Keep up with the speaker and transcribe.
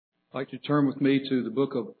I'd like to turn with me to the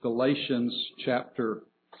book of Galatians chapter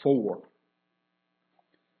 4.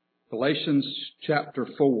 Galatians chapter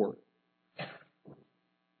 4.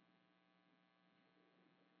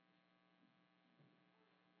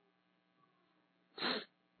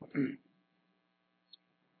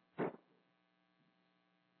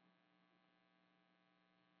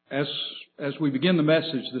 As we begin the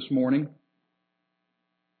message this morning,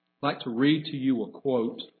 I'd like to read to you a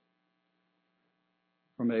quote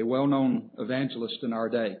from a well-known evangelist in our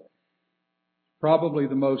day. Probably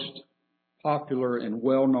the most popular and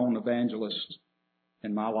well-known evangelist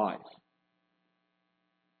in my life.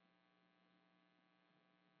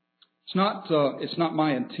 It's not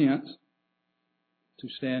my intent to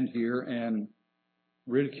stand here and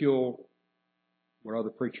ridicule what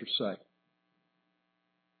other preachers say.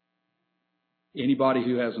 Anybody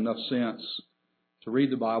who has enough sense to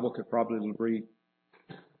read the Bible could probably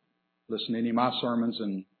listen to any of my sermons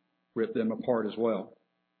and rip them apart as well.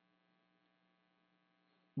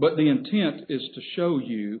 But the intent is to show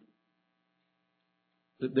you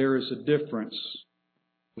that there is a difference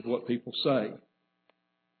with what people say.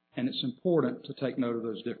 And it's important to take note of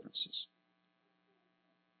those differences.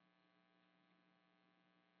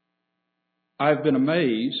 I've been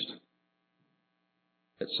amazed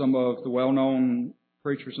at some of the well-known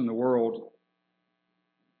preachers in the world.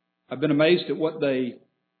 I've been amazed at what they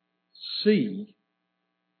see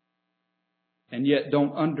and yet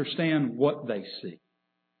don't understand what they see.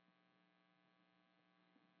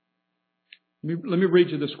 Let me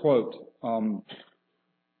read you this quote. The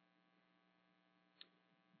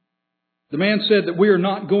man said that we are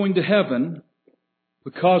not going to heaven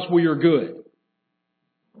because we are good.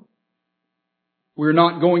 We're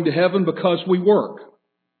not going to heaven because we work.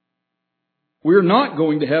 We're not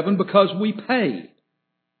going to heaven because we pay.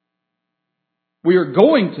 We are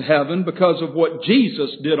going to heaven because of what Jesus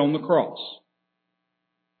did on the cross.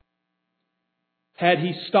 Had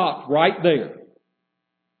He stopped right there,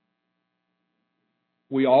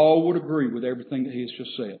 we all would agree with everything that He has just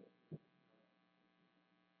said.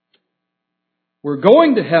 We're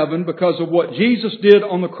going to heaven because of what Jesus did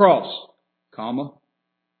on the cross, comma.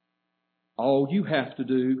 All you have to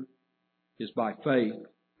do is by faith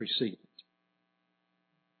receive it.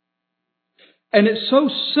 And it's so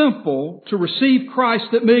simple to receive Christ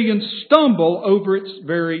that millions stumble over its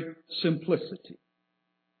very simplicity.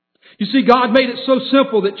 You see, God made it so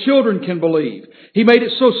simple that children can believe. He made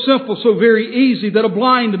it so simple, so very easy that a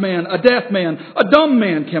blind man, a deaf man, a dumb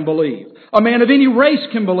man can believe. A man of any race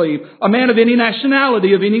can believe. A man of any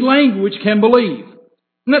nationality, of any language can believe.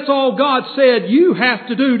 And that's all God said you have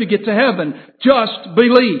to do to get to heaven. Just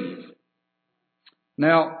believe.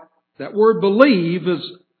 Now, that word believe is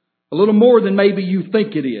a little more than maybe you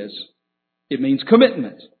think it is. It means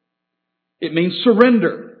commitment. It means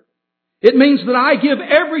surrender. It means that I give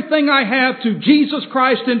everything I have to Jesus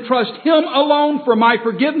Christ and trust Him alone for my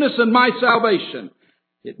forgiveness and my salvation.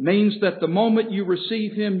 It means that the moment you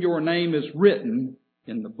receive Him, your name is written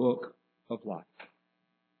in the book of life.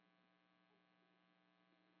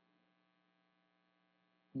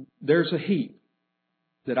 There's a heap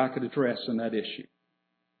that I could address in that issue.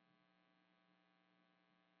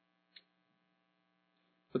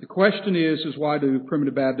 But the question is why do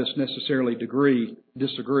Primitive Baptists necessarily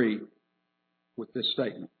disagree with this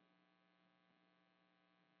statement?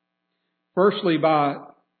 Firstly, by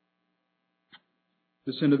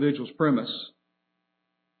this individual's premise,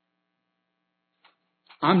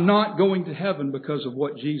 I'm not going to heaven because of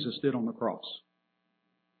what Jesus did on the cross.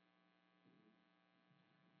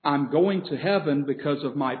 I'm going to heaven because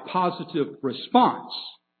of my positive response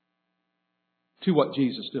to what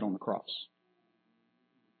Jesus did on the cross.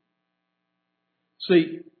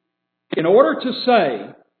 See, in order to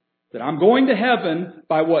say that I'm going to heaven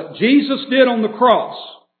by what Jesus did on the cross,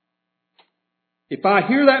 if I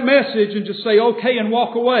hear that message and just say okay and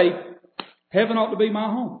walk away, heaven ought to be my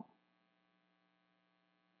home.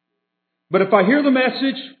 But if I hear the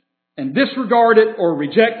message and disregard it or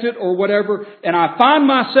reject it or whatever, and I find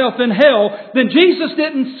myself in hell, then Jesus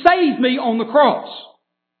didn't save me on the cross.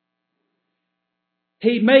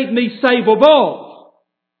 He made me savable.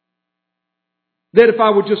 That if I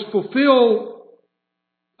would just fulfill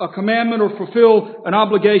a commandment or fulfill an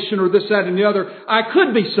obligation or this, that, and the other, I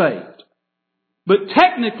could be saved. But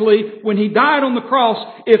technically, when He died on the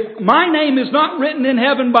cross, if my name is not written in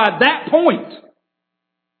heaven by that point,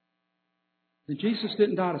 then Jesus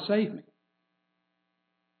didn't die to save me.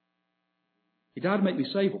 He died to make me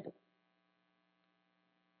savable.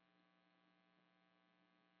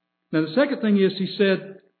 Now the second thing is, He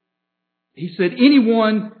said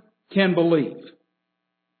anyone can believe.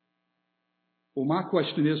 Well, my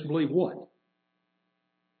question is, believe what?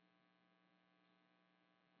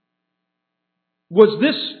 Was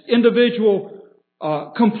this individual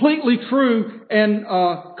completely true and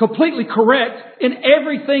completely correct in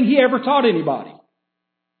everything he ever taught anybody?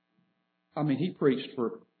 I mean, he preached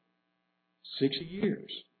for 60 years.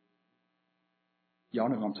 Y'all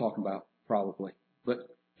know who I'm talking about, probably. But,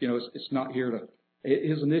 it's not here to...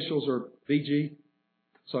 His initials are VG.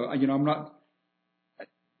 So, I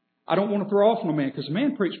don't want to throw off on a man, because the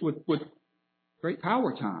man preached with great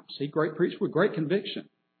power times. He preached with great conviction.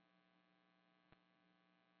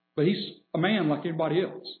 But he's a man like everybody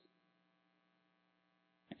else.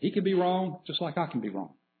 He can be wrong just like I can be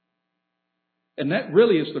wrong. And that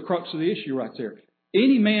really is the crux of the issue right there.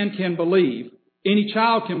 Any man can believe, any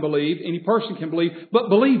child can believe, any person can believe, but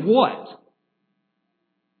believe what?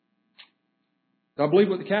 Do I believe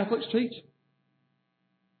what the Catholics teach?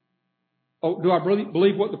 Oh, do I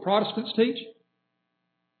believe what the Protestants teach?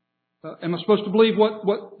 Am I supposed to believe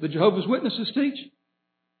what the Jehovah's Witnesses teach?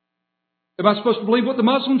 Am I supposed to believe what the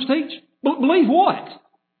Muslims teach? Believe what?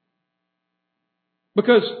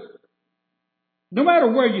 Because no matter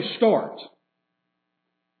where you start,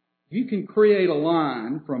 you can create a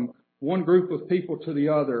line from one group of people to the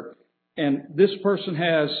other, and this person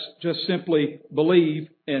has just simply believe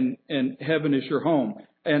and heaven is your home.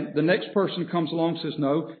 And the next person comes along and says,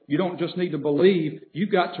 no, you don't just need to believe,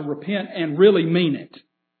 you've got to repent and really mean it.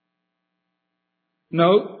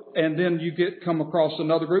 No, and then you come across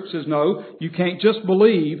another group that says, no, you can't just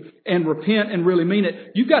believe and repent and really mean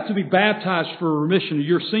it. You've got to be baptized for remission of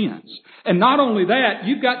your sins. And not only that,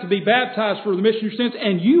 you've got to be baptized for the remission of your sins,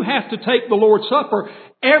 and you have to take the Lord's Supper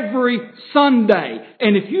every Sunday.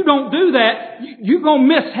 And if you don't do that, you're going to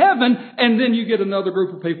miss heaven. And then you get another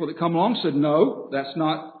group of people that come along and said, no, that's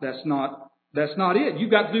not it.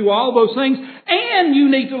 You've got to do all those things, and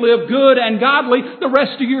you need to live good and godly the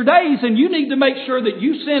rest of your days, and you need to make sure that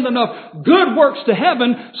you send enough good works to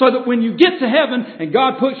heaven so that when you get to heaven and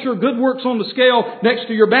God puts your good works on the scale next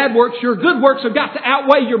to your bad works, your good works have got to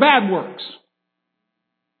outweigh your bad works.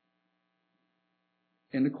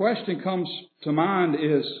 And the question comes to mind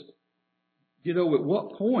is, at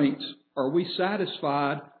what point are we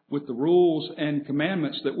satisfied with the rules and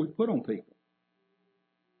commandments that we put on people?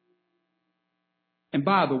 And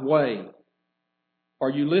by the way, are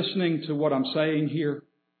you listening to what I'm saying here?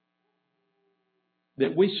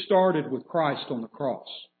 That we started with Christ on the cross.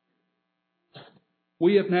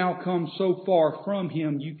 We have now come so far from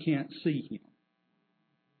Him you can't see Him.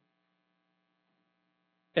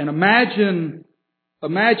 And imagine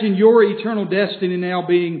your eternal destiny now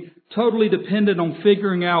being totally dependent on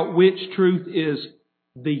figuring out which truth is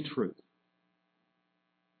the truth.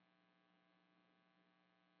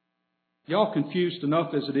 Y'all confused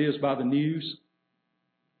enough as it is by the news?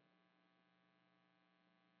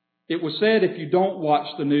 It was said if you don't watch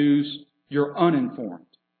the news, you're uninformed.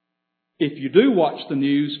 If you do watch the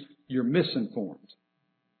news, you're misinformed.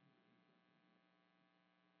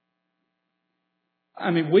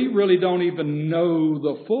 I mean, we really don't even know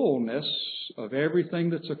the fullness of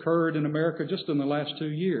everything that's occurred in America just in the last 2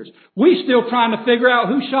 years. We're still trying to figure out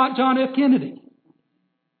who shot John F. Kennedy.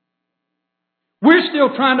 We're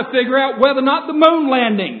still trying to figure out whether or not the moon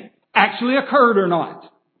landing actually occurred or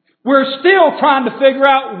not. We're still trying to figure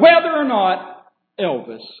out whether or not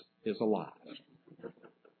Elvis is alive.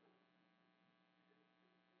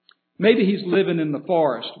 Maybe he's living in the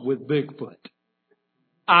forest with Bigfoot.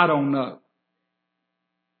 I don't know.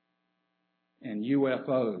 And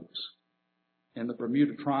UFOs and the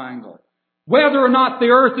Bermuda Triangle. Whether or not the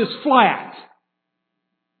earth is flat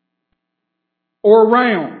or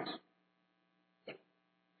round.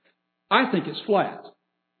 I think it's flat.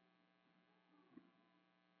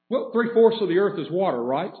 Well, 3/4 of the earth is water,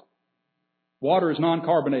 right? Water is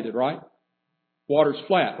non-carbonated, right? Water's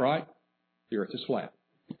flat, right? The earth is flat.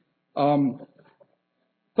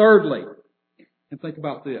 Thirdly, and think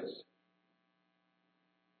about this.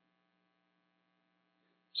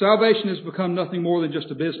 Salvation has become nothing more than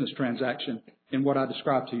just a business transaction in what I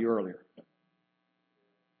described to you earlier.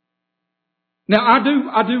 Now,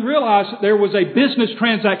 I do realize that there was a business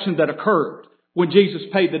transaction that occurred when Jesus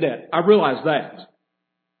paid the debt. I realize that.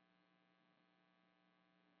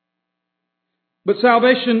 But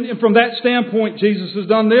salvation, from that standpoint, Jesus has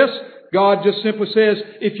done this. God just simply says,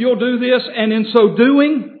 if you'll do this, and in so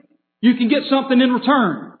doing, you can get something in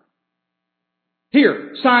return.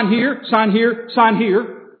 Here, sign here, sign here, sign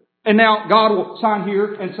here. And now God will sign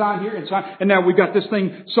here and sign here and sign. And now we've got this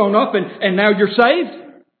thing sewn up and now you're saved.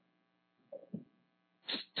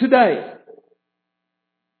 Today.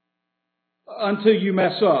 Until you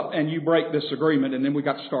mess up and you break this agreement and then we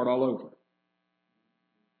got to start all over.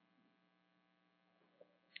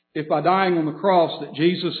 if by dying on the cross that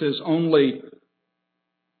Jesus has only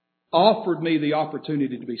offered me the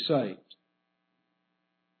opportunity to be saved,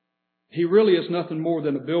 He really is nothing more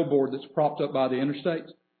than a billboard that's propped up by the interstate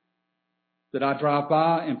that I drive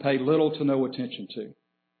by and pay little to no attention to.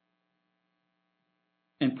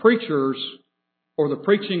 And preachers, or the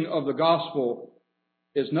preaching of the gospel,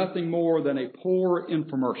 is nothing more than a poor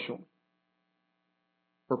infomercial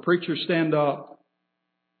where preachers stand up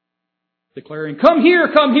declaring, "Come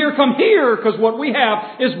here, come here, come here, because what we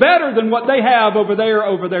have is better than what they have over there,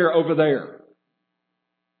 over there, over there."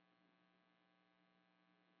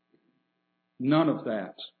 None of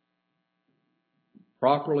that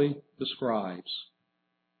properly describes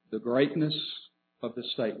the greatness of the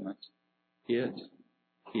statement, "It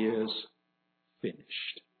is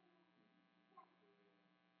finished."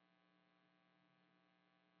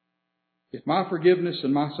 If my forgiveness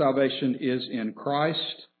and my salvation is in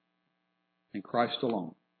Christ and Christ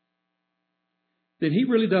alone, then He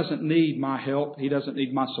really doesn't need my help, He doesn't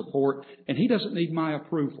need my support, and He doesn't need my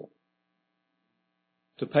approval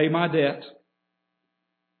to pay my debt,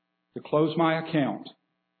 to close my account,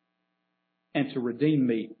 and to redeem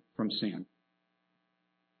me from sin.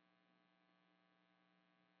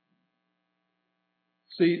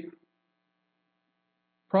 See,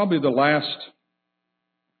 probably the last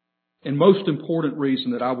and most important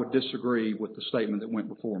reason that I would disagree with the statement that went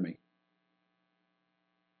before me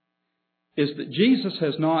is that Jesus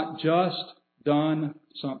has not just done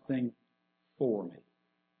something for me.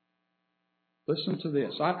 Listen to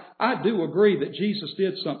this. I do agree that Jesus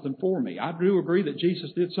did something for me. I do agree that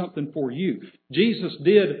Jesus did something for you. Jesus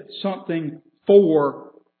did something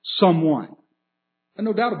for someone. And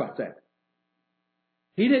no doubt about that.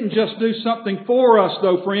 He didn't just do something for us,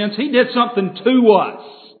 though, friends. He did something to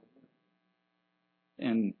us.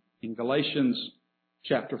 And in Galatians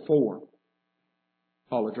chapter 4,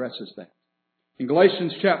 Paul addresses that. In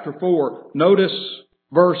Galatians chapter 4, notice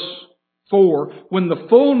verse 4. When the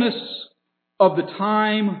fullness of the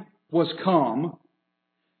time was come,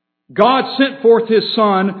 God sent forth His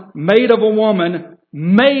Son, made of a woman,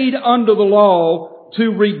 made under the law,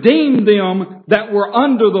 to redeem them that were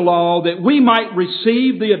under the law, that we might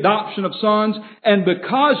receive the adoption of sons. And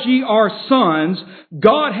because ye are sons,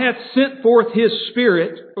 God hath sent forth His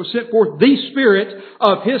Spirit, or sent forth the Spirit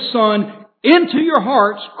of His Son into your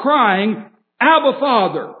hearts, crying, Abba,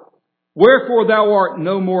 Father. Wherefore thou art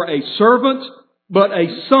no more a servant, but a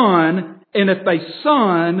son, and if a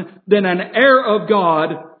son, then an heir of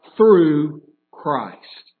God through Christ.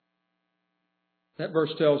 That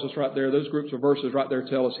verse tells us right there, those groups of verses right there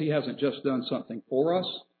tell us He hasn't just done something for us.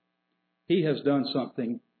 He has done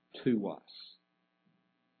something to us.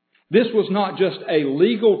 This was not just a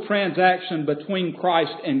legal transaction between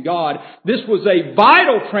Christ and God. This was a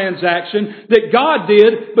vital transaction that God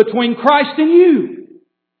did between Christ and you.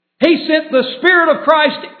 He sent the Spirit of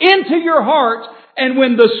Christ into your heart, and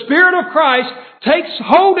when the Spirit of Christ takes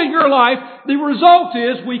hold of your life, the result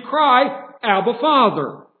is we cry, Abba,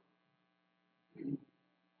 Father.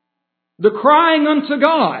 The crying unto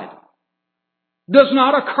God does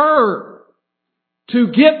not occur to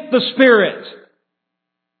get the Spirit.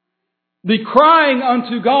 The crying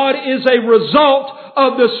unto God is a result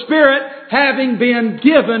of the Spirit having been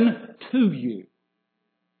given to you.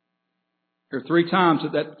 There are 3 times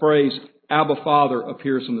that phrase, Abba, Father,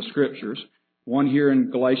 appears in the Scriptures. One here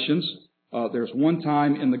in Galatians. There's one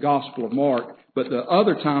time in the Gospel of Mark. But the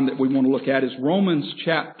other time that we want to look at is Romans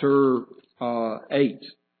chapter 8.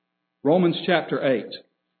 Romans chapter 8.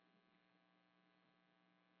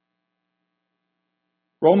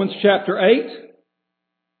 Romans chapter 8,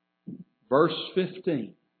 verse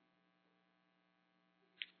 15.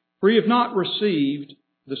 For ye have not received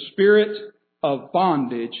the spirit of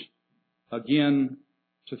bondage again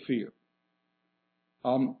to fear.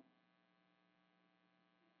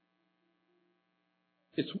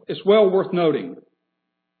 It's well worth noting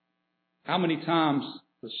how many times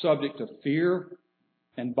the subject of fear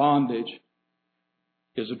and bondage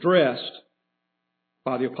is addressed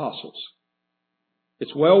by the apostles.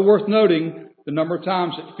 It's well worth noting the number of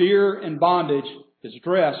times that fear and bondage is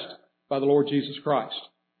addressed by the Lord Jesus Christ.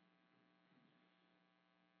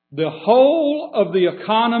 The whole of the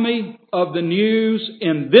economy of the news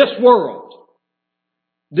in this world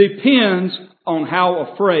depends on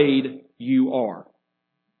how afraid you are.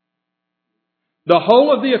 The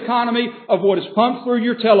whole of the economy of what is pumped through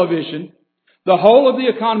your television, the whole of the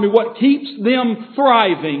economy, what keeps them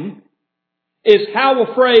thriving, is how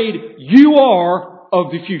afraid you are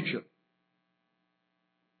of the future.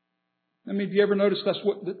 I mean, have you ever noticed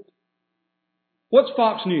what's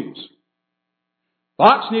Fox News?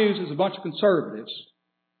 Fox News is a bunch of conservatives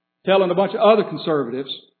telling a bunch of other conservatives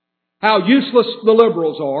how useless the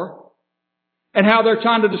liberals are and how they're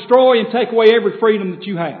trying to destroy and take away every freedom that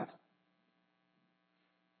you have.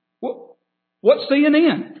 What's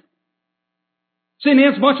CNN?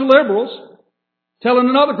 CNN's a bunch of liberals telling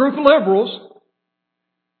another group of liberals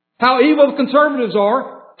how evil the conservatives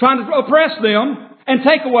are, trying to oppress them and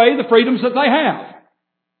take away the freedoms that they have.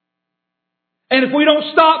 And if we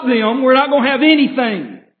don't stop them, we're not going to have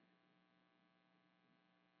anything.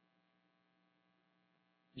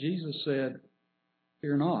 Jesus said,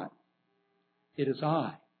 "Fear not. It is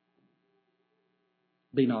I.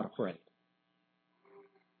 Be not afraid."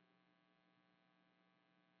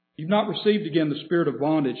 You've not received again the spirit of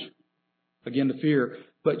bondage, again to fear,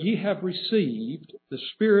 but ye have received the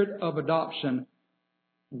spirit of adoption,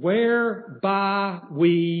 whereby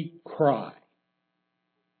we cry,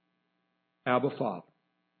 Abba, Father.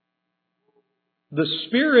 The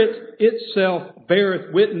Spirit itself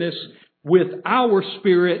beareth witness with our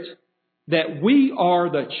spirit that we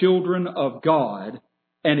are the children of God,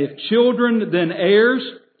 and if children, then heirs,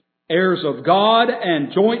 heirs of God,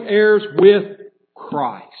 and joint heirs with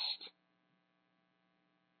Christ.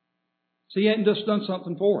 See, He hadn't just done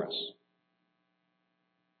something for us.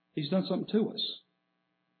 He's done something to us.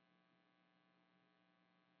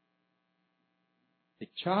 A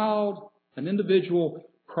child, an individual,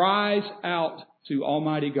 cries out to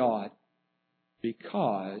Almighty God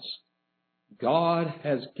because God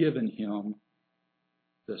has given him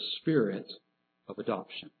the spirit of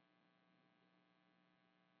adoption.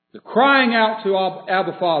 The crying out to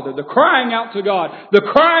Abba Father, the crying out to God, the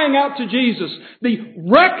crying out to Jesus, the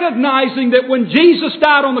recognizing that when Jesus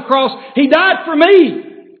died on the cross, He died for me,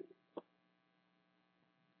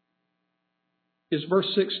 is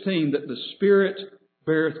verse 16, that the Spirit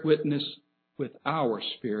beareth witness with our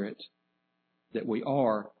spirit that we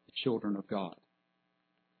are the children of God.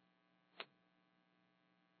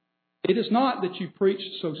 It is not that you preach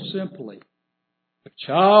so simply. A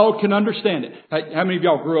child can understand it. Hey, how many of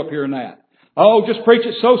y'all grew up hearing that? Oh, just preach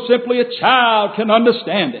it so simply a child can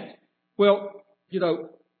understand it. Well,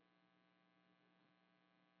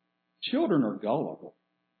 children are gullible.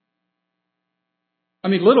 I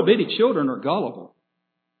mean, little bitty children are gullible.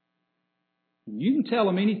 You can tell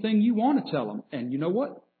them anything you want to tell them, and you know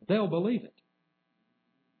what? They'll believe it.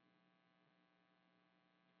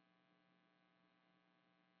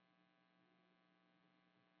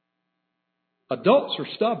 Adults are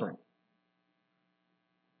stubborn.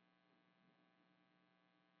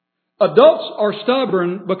 Adults are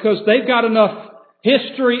stubborn because they've got enough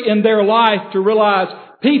history in their life to realize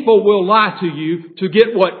people will lie to you to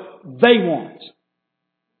get what they want.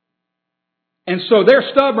 And so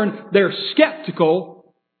they're stubborn, they're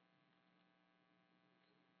skeptical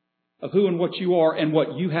of who and what you are and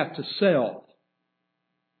what you have to sell.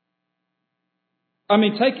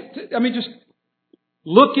 Just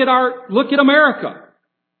look at America.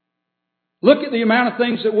 Look at the amount of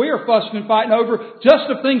things that we are fussing and fighting over, just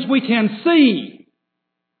of things we can see.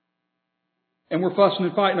 And we're fussing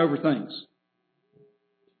and fighting over things.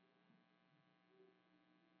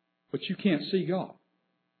 But you can't see God.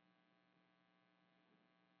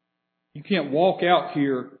 You can't walk out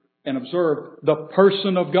here and observe the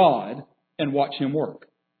person of God and watch Him work.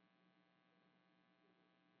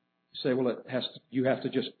 You say, well, you have to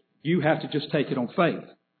just take it on faith.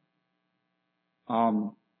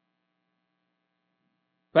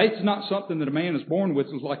 Faith is not something that a man is born with.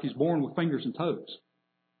 It's like he's born with fingers and toes.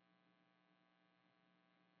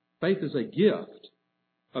 Faith is a gift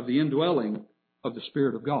of the indwelling of the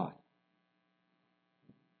Spirit of God.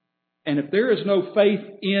 And if there is no faith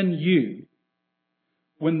in you,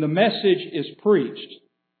 when the message is preached,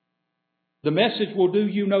 the message will do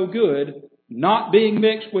you no good, not being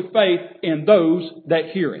mixed with faith in those that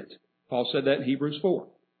hear it. Paul said that in Hebrews 4.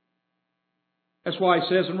 That's why he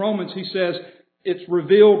says in Romans, he says, it's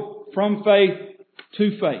revealed from faith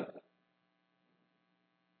to faith.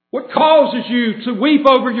 What causes you to weep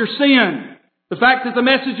over your sin? The fact that the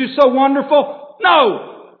message is so wonderful? No!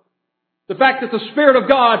 The fact that the Spirit of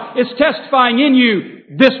God is testifying in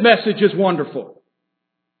you, this message is wonderful.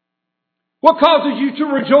 What causes you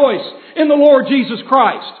to rejoice in the Lord Jesus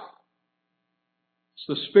Christ? It's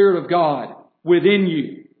the Spirit of God within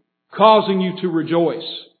you, causing you to rejoice.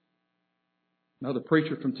 Another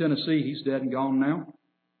preacher from Tennessee, he's dead and gone now.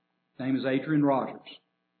 His name is Adrian Rogers.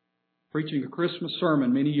 Preaching a Christmas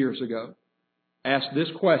sermon many years ago, asked this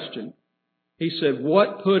question. He said,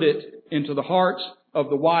 what put it into the hearts of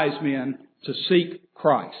the wise men to seek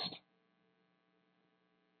Christ?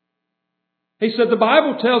 He said, the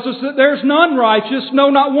Bible tells us that there's none righteous, no,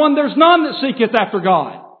 not one, there's none that seeketh after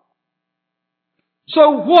God.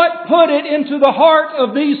 So what put it into the heart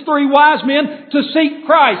of these three wise men to seek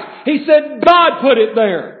Christ? He said, God put it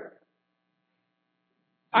there.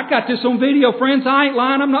 I got this on video, friends. I ain't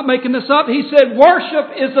lying. I'm not making this up. He said,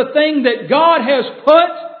 worship is a thing that God has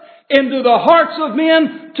put into the hearts of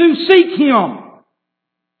men to seek Him.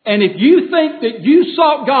 And if you think that you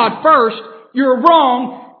sought God first, you're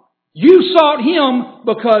wrong. You sought Him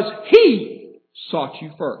because He sought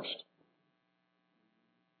you first.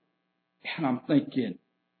 And I'm thinking,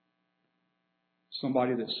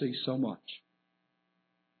 somebody that sees so much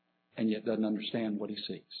and yet doesn't understand what he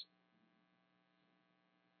sees.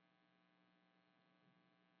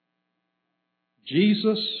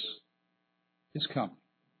 Jesus is coming.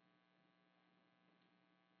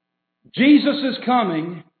 Jesus is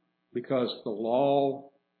coming because the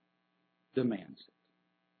law demands it.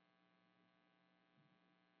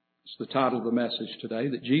 It's the title of the message today,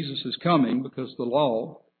 that Jesus is coming because the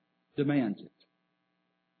law demands it.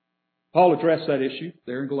 Paul addressed that issue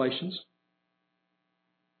there in Galatians.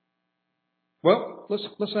 Well,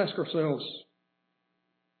 let's ask ourselves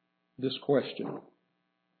this question.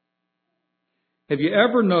 Have you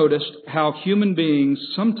ever noticed how human beings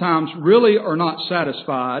sometimes really are not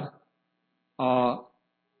satisfied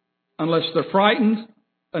unless they're frightened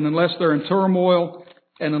and unless they're in turmoil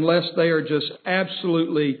and unless they are just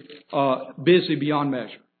absolutely busy beyond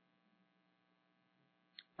measure?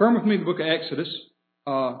 Turn with me to the book of Exodus,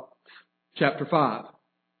 chapter 5.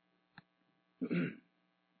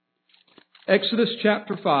 Exodus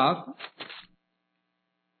chapter 5.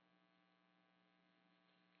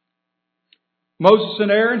 Moses and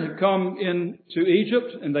Aaron have come into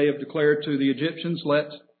Egypt, and they have declared to the Egyptians, let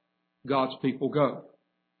God's people go.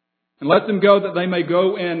 And let them go that they may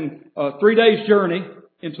go in a 3 days journey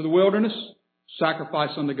into the wilderness, sacrifice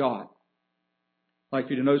unto God. I'd like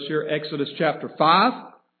you to notice here, Exodus chapter 5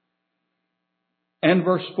 and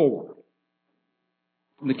verse 4.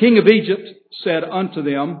 And the king of Egypt said unto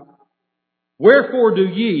them, wherefore do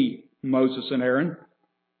ye, Moses and Aaron,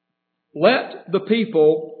 let the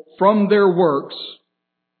people from their works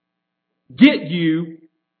get you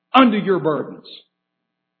unto your burdens?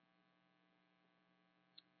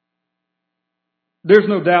 There's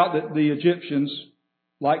no doubt that the Egyptians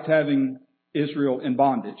liked having Israel in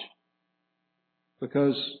bondage,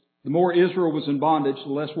 because the more Israel was in bondage,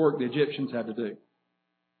 the less work the Egyptians had to do.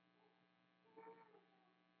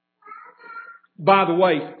 By the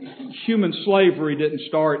way, human slavery didn't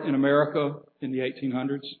start in America in the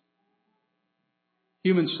 1800s.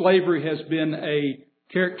 Human slavery has been a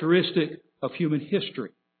characteristic of human history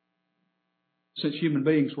since human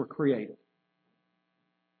beings were created.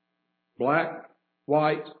 Black,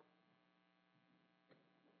 white,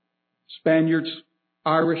 Spaniards,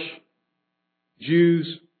 Irish,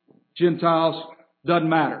 Jews, Gentiles, doesn't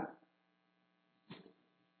matter.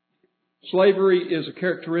 Slavery is a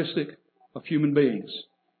characteristic of human beings.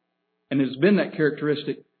 And it has been that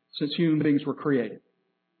characteristic since human beings were created.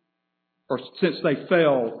 Or since they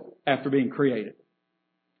fell after being created.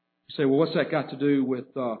 You say, well, what's that got to do with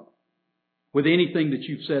anything that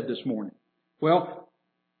you've said this morning? Well,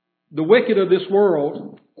 the wicked of this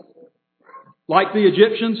world, like the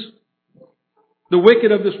Egyptians, the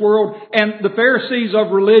wicked of this world, and the Pharisees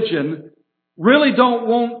of religion really don't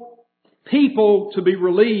want people to be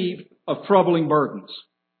relieved of troubling burdens.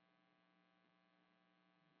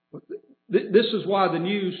 This is why the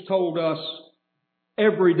news told us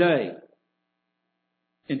every day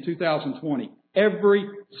in 2020, every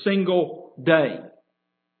single day,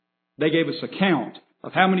 they gave us a count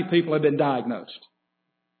of how many people have been diagnosed.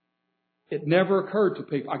 It never occurred to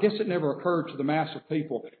people. I guess it never occurred to the mass of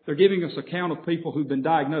people. They're giving us a count of people who've been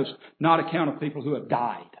diagnosed, not a count of people who have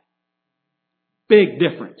died. Big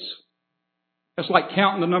difference. That's like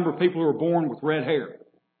counting the number of people who are born with red hair.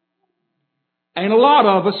 Ain't a lot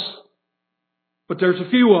of us, but there's a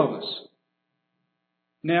few of us.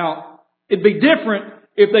 Now, it'd be different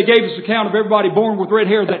if they gave us a count of everybody born with red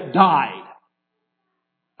hair that died.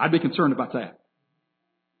 I'd be concerned about that.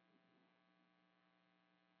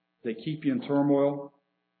 They keep you in turmoil.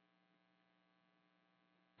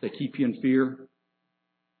 They keep you in fear.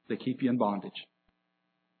 They keep you in bondage.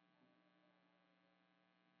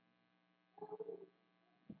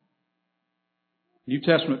 New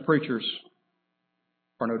Testament preachers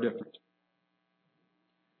are no different.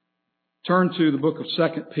 Turn to the book of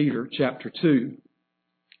 2 Peter, chapter 2.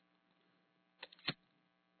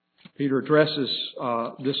 Peter addresses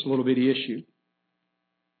this little bitty issue.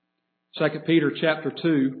 2 Peter, chapter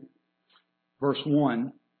 2, verse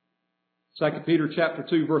 1. 2 Peter, chapter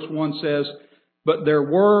 2, verse 1 says, but there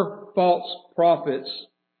were false prophets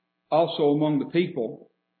also among the people,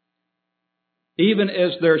 even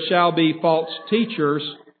as there shall be false teachers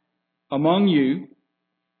among you,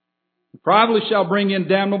 who privately shall bring in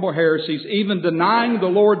damnable heresies, even denying the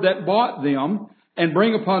Lord that bought them, and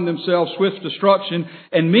bring upon themselves swift destruction.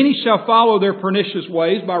 And many shall follow their pernicious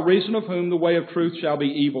ways, by reason of whom the way of truth shall be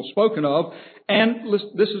evil spoken of. And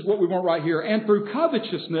this is what we want right here. And through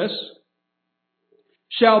covetousness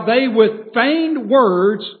shall they with feigned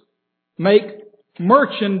words make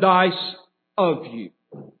merchandise of you.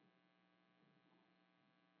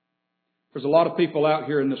 There's a lot of people out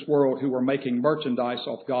here in this world who are making merchandise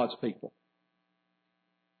off God's people.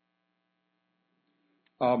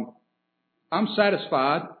 I'm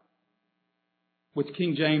satisfied with the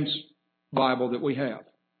King James Bible that we have.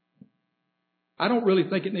 I don't really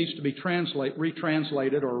think it needs to be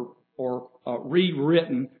retranslated or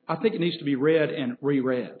rewritten. I think it needs to be read and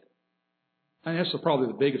reread. And that's probably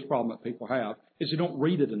the biggest problem that people have, is they don't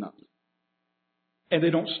read it enough. And they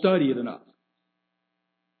don't study it enough.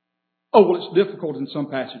 Oh, well, it's difficult in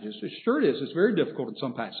some passages. Sure it is. It's very difficult in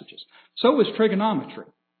some passages. So is trigonometry.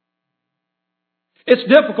 It's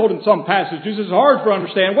difficult in some passages. It's hard to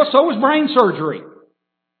understand. Well, so is brain surgery.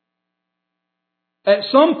 At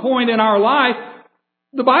some point in our life,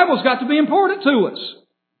 the Bible's got to be important to us.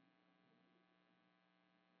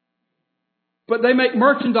 But they make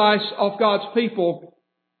merchandise off God's people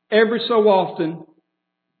every so often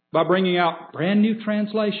by bringing out brand new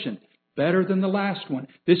translation, better than the last one.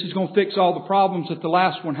 This is going to fix all the problems that the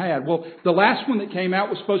last one had. Well, the last one that came out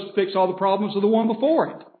was supposed to fix all the problems of the one before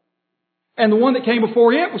it. And the one that came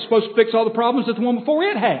before it was supposed to fix all the problems that the one before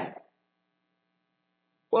it had.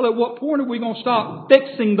 Well, at what point are we going to stop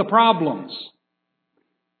fixing the problems?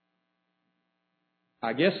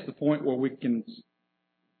 I guess the point where we can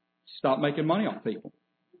stop making money off people.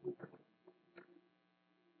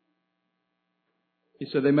 He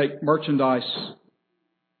said they make merchandise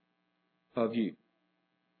of you.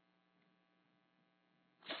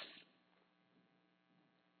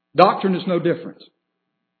 Doctrine is no different.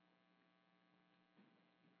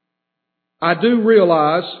 I do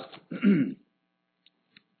realize, and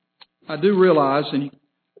you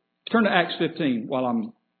turn to Acts 15 while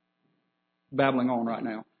I'm babbling on right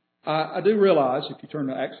now. I do realize, if you turn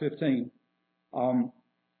to Acts 15,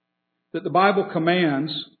 that the Bible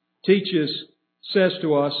commands, teaches, says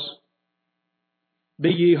to us, be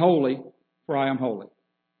ye holy, for I am holy.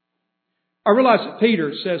 I realize that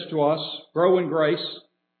Peter says to us, grow in grace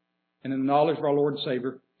and in the knowledge of our Lord and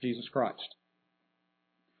Savior, Jesus Christ.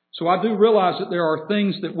 So I do realize that there are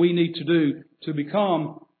things that we need to do to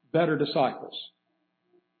become better disciples.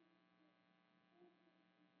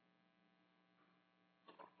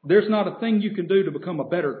 There's not a thing you can do to become a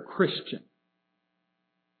better Christian.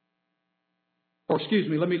 Or excuse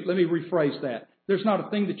me, let me rephrase that. There's not a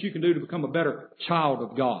thing that you can do to become a better child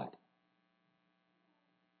of God.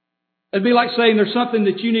 It'd be like saying there's something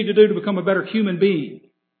that you need to do to become a better human being.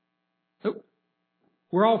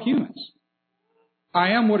 We're all humans.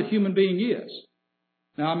 I am what a human being is.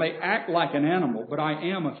 Now, I may act like an animal, but I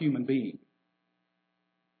am a human being.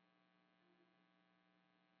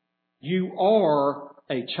 You are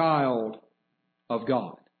a child of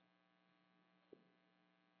God.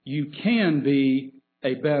 You can be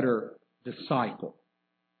a better disciple.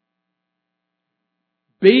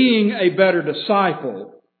 Being a better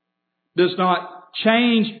disciple does not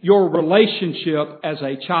change your relationship as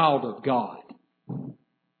a child of God.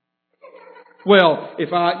 Well,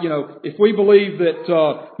 if we believe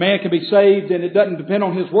that man can be saved and it doesn't depend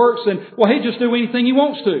on his works, then, well, he'll just do anything he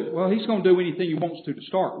wants to. Well, he's going to do anything he wants to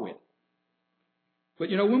start with. But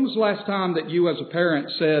when was the last time that you as a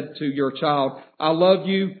parent said to your child, I love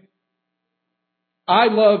you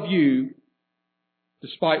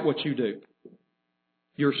despite what you do.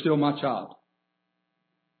 You're still my child.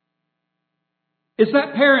 Is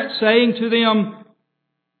that parent saying to them,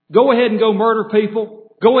 go ahead and go murder people?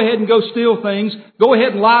 Go ahead and go steal things. Go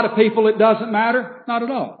ahead and lie to people. It doesn't matter. Not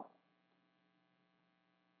at all.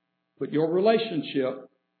 But your relationship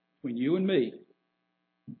between you and me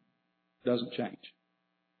doesn't change.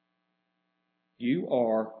 You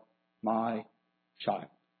are my child.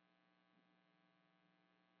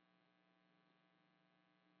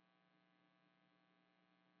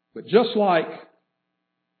 But just like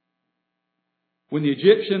when the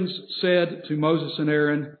Egyptians said to Moses and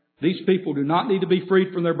Aaron, these people do not need to be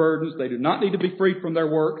freed from their burdens. They do not need to be freed from their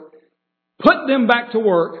work. Put them back to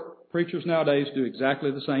work. Preachers nowadays do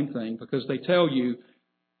exactly the same thing because they tell you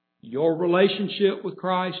your relationship with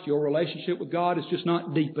Christ, your relationship with God is just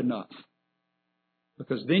not deep enough.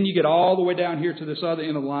 Because then you get all the way down here to this other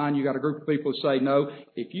end of the line. You got a group of people who say, no,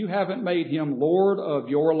 if you haven't made Him Lord of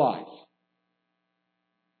your life,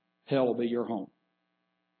 hell will be your home.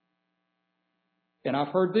 And I've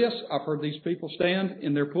heard this. I've heard these people stand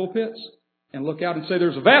in their pulpits and look out and say,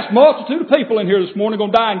 there's a vast multitude of people in here this morning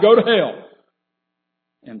going to die and go to hell.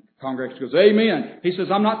 And the congregation goes, amen. He says,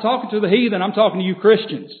 I'm not talking to the heathen. I'm talking to you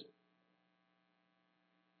Christians.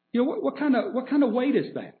 You know, what kind of weight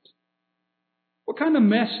is that? What kind of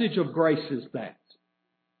message of grace is that?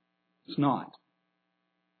 It's not.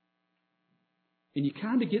 And you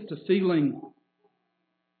kind of get the feeling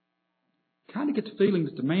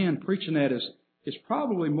that the man preaching that is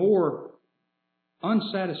probably more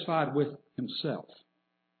unsatisfied with himself.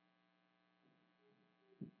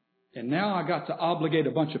 And now I got to obligate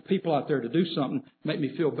a bunch of people out there to do something, make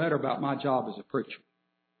me feel better about my job as a preacher.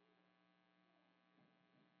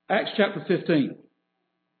 Acts chapter 15.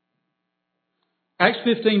 Acts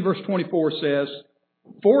 15 verse 24 says,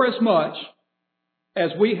 forasmuch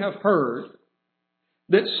as we have heard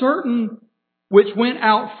that certain which went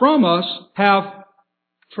out from us have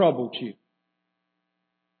troubled you.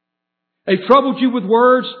 They've troubled you with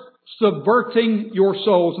words, subverting your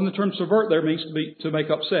souls. And the term subvert there means to make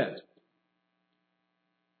upset.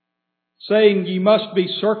 Saying ye must be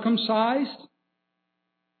circumcised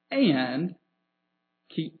and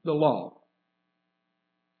keep the law.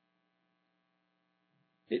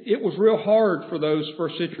 It was real hard for those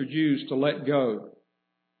first century Jews to let go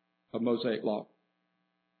of Mosaic law.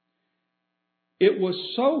 It was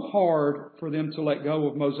so hard for them to let go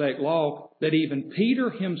of Mosaic law that even Peter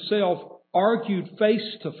himself argued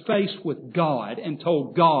face to face with God and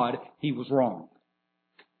told God he was wrong.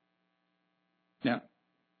 Now,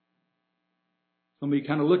 some of you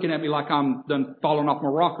kind of looking at me like I'm done falling off my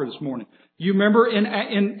rocker this morning. You remember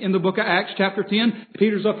in the book of Acts chapter 10,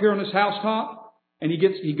 Peter's up here on his housetop and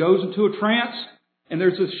he goes into a trance and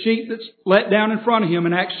there's this sheet that's let down in front of him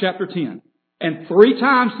in Acts chapter 10. And 3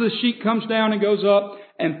 times the sheet comes down and goes up,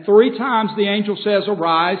 and 3 times the angel says,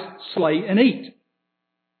 arise, slay, and eat.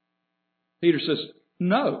 Peter says,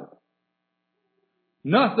 no.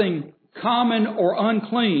 Nothing common or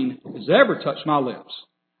unclean has ever touched my lips.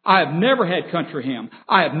 I have never had country ham.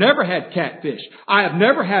 I have never had catfish. I have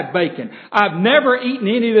never had bacon. I've never eaten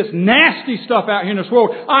any of this nasty stuff out here in this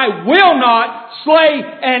world. I will not slay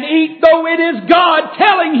and eat, though it is God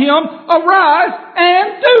telling him, arise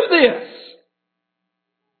and do this.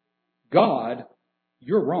 God,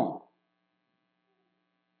 you're wrong.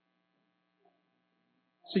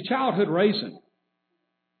 See, childhood raising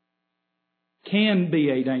can be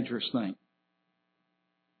a dangerous thing.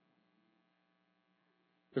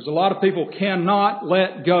 There's a lot of people cannot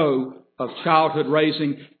let go of childhood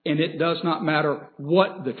raising, and it does not matter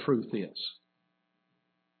what the truth is.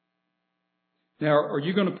 Now, are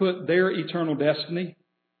you going to put their eternal destiny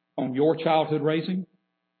on your childhood raising?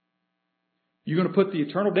 You're going to put the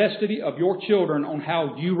eternal destiny of your children on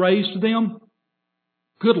how you raised them?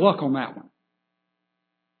 Good luck on that one.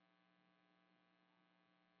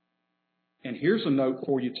 And here's a note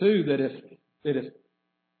for you too, that if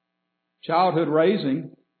childhood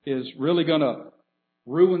raising is really going to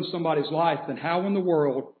ruin somebody's life, then how in the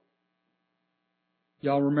world...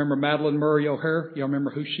 Y'all remember Madalyn Murray O'Hair? Y'all remember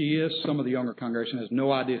who she is? Some of the younger congregation has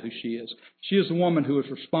no idea who she is. She is the woman who was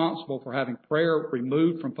responsible for having prayer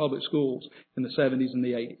removed from public schools in the 70s and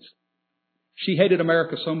the 80s. She hated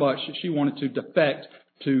America so much that she wanted to defect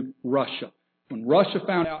to Russia. When Russia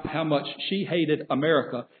found out how much she hated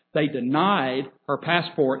America, they denied her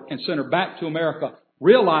passport and sent her back to America,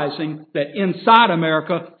 realizing that inside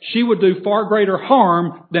America she would do far greater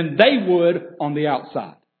harm than they would on the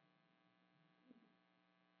outside.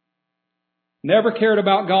 Never cared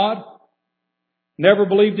about God, never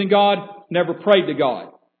believed in God, never prayed to God.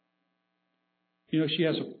 You know, she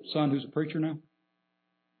has a son who's a preacher now.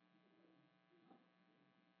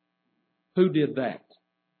 Who did that?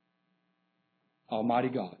 Almighty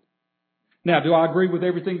God. Now, do I agree with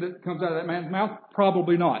everything that comes out of that man's mouth?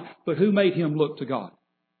 Probably not. But who made him look to God?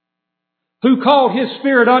 Who called his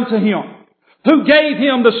spirit unto him? Who gave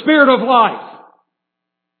him the spirit of life?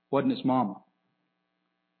 Wasn't his mama.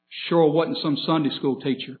 Sure wasn't some Sunday school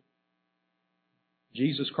teacher.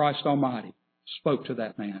 Jesus Christ Almighty spoke to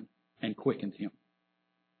that man and quickened him.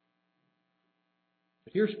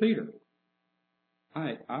 But here's Peter.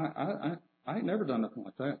 I ain't never done nothing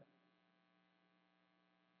like that.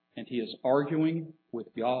 And he is arguing with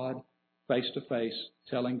God face to face,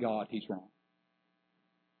 telling God he's wrong.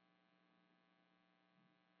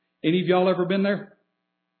 Any of y'all ever been there?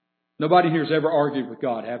 Nobody here has ever argued with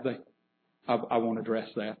God, have they? I won't address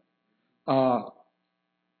that. But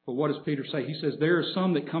what does Peter say? He says, there are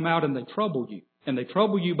some that come out and they trouble you. And they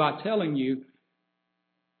trouble you by telling you,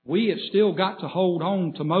 we have still got to hold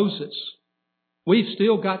on to Moses. We've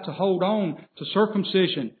still got to hold on to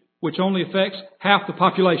circumcision, which only affects half the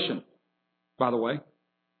population, by the way.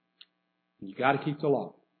 You got to keep the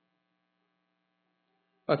law.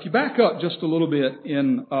 If you back up just a little bit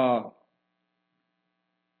in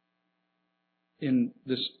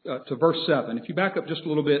this to verse 7, if you back up just a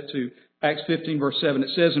little bit to Acts 15, verse 7, it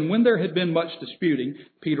says, "And when there had been much disputing,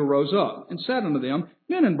 Peter rose up and said unto them,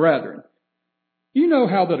 Men and brethren, you know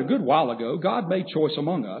how that a good while ago God made choice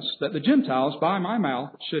among us that the Gentiles by my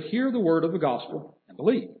mouth should hear the word of the gospel and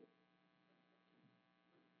believe.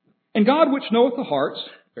 And God, which knoweth the hearts,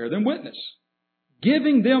 bear them witness,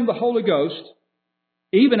 giving them the Holy Ghost,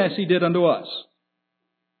 even as He did unto us,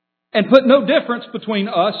 and put no difference between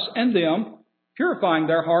us and them, purifying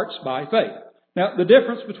their hearts by faith." Now, the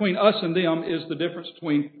difference between us and them is the difference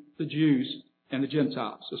between the Jews and the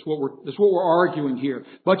Gentiles. That's what we're arguing here.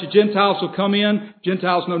 A bunch of Gentiles will come in.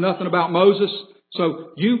 Gentiles know nothing about Moses.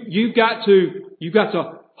 So you've got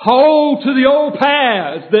to hold to the old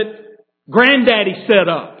paths that Granddaddy set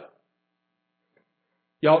up.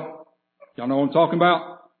 Y'all know what I'm talking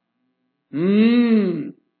about?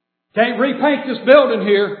 Can't repaint this building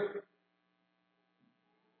here.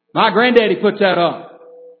 My granddaddy put that up.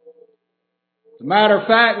 As a matter of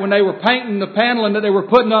fact, when they were painting the paneling that they were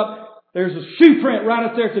putting up, there's a shoe print right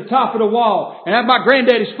up there at the top of the wall. And that's my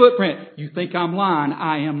granddaddy's footprint. You think I'm lying?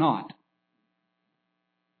 I am not.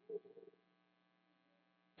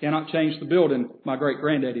 Cannot change the building. My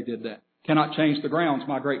great-granddaddy did that. Cannot change the grounds.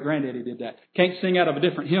 My great-granddaddy did that. Can't sing out of a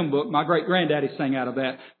different hymn book. My great-granddaddy sang out of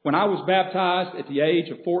that. When I was baptized at the age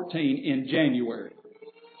of 14 in January,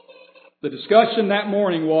 the discussion that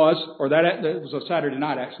morning was, it was a Saturday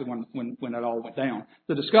night actually when it all went down.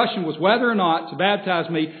 The discussion was whether or not to baptize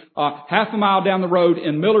me half a mile down the road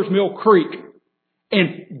in Miller's Mill Creek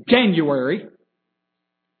in January,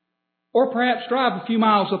 or perhaps drive a few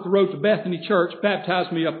miles up the road to Bethany Church,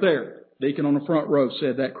 baptize me up there. Deacon on the front row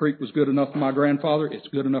said that creek was good enough for my grandfather. It's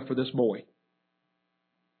good enough for this boy.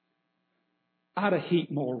 I'd a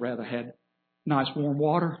heap more rather had nice warm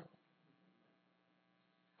water.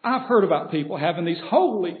 I've heard about people having these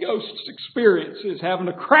Holy Ghost experiences, having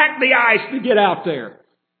to crack the ice to get out there.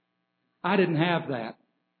 I didn't have that.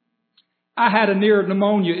 I had a near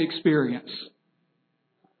pneumonia experience.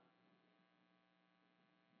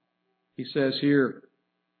 He says here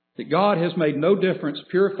that God has made no difference,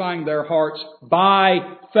 purifying their hearts by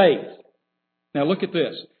faith. Now look at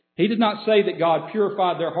this. He did not say that God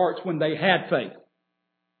purified their hearts when they had faith.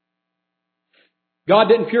 God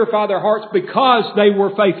didn't purify their hearts because they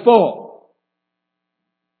were faithful.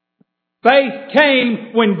 Faith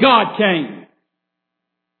came when God came.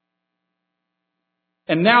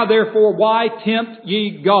 And now therefore, why tempt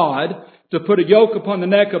ye God to put a yoke upon the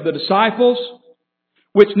neck of the disciples,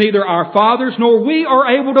 which neither our fathers nor we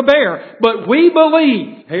are able to bear? But we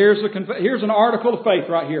believe. Here's an article of faith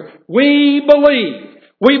right here. We believe.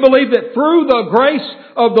 We believe that through the grace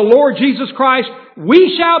of the Lord Jesus Christ,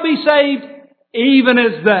 we shall be saved even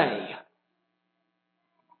as they.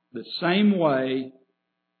 The same way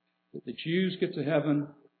that the Jews get to heaven,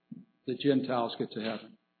 the Gentiles get to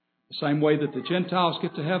heaven. The same way that the Gentiles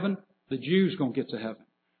get to heaven, the Jews going to get to heaven.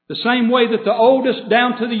 The same way that the oldest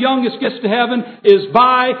down to the youngest gets to heaven is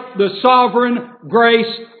by the sovereign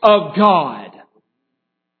grace of God.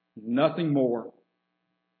 Nothing more,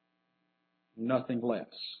 nothing less.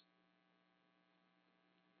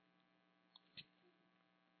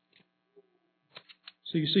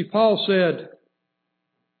 So you see, Paul said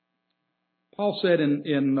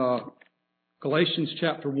in Galatians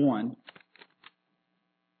chapter 1,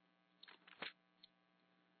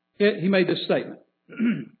 he made this statement.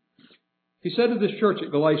 He said to this church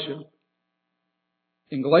at Galatia,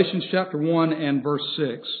 in Galatians chapter 1 and verse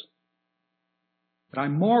 6, "But I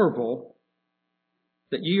marvel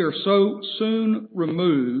that ye are so soon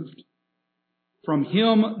removed from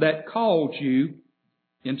Him that called you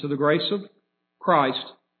into the grace of Christ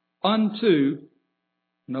unto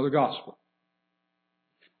another gospel."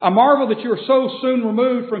 I marvel that you are so soon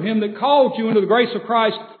removed from Him that called you into the grace of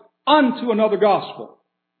Christ unto another gospel,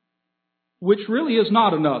 which really is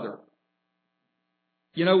not another.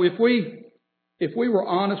 You know, if we were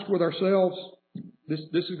honest with ourselves, this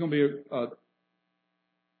is going to be a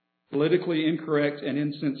politically incorrect and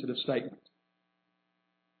insensitive statement.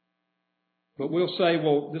 But we'll say,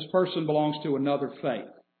 well, this person belongs to another faith,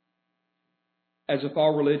 as if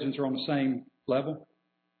all religions are on the same level.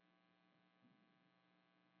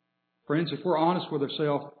 Friends, if we're honest with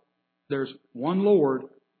ourselves, there's one Lord,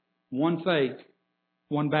 one faith,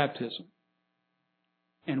 one baptism,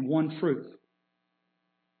 and one truth.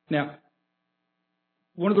 Now,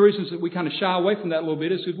 One of the reasons that we kind of shy away from that a little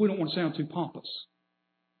bit is because we don't want to sound too pompous.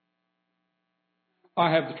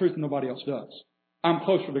 I have the truth and nobody else does. I'm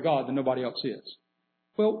closer to God than nobody else is.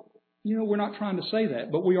 Well, we're not trying to say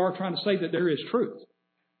that, but we are trying to say that there is truth.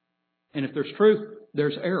 And if there's truth,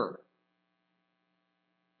 there's error.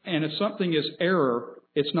 And if something is error,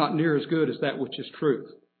 it's not near as good as that which is truth.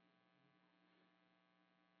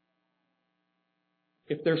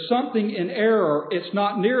 If there's something in error, it's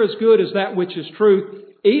not near as good as that which is truth,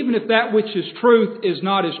 even if that which is truth is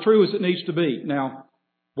not as true as it needs to be. Now,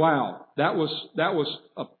 wow, that was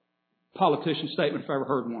a politician statement if I ever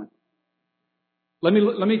heard one. Let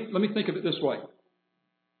me think of it this way.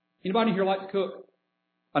 Anybody here like to cook?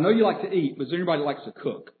 I know you like to eat, but is there anybody that likes to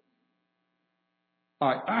cook? All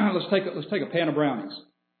right, let's take a pan of brownies.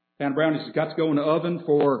 Pan of brownies has got to go in the oven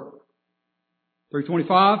for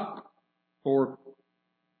 325 for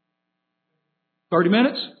 30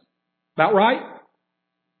 minutes. About right?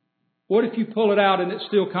 What if you pull it out and it's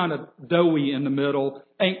still kind of doughy in the middle,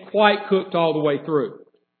 ain't quite cooked all the way through?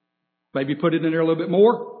 Maybe put it in there a little bit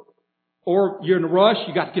more. Or you're in a rush,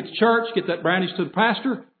 you got to get to church, get that brownies to the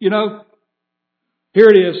pastor, Here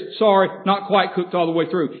it is. Sorry, not quite cooked all the way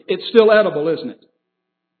through. It's still edible, isn't it?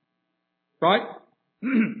 Right?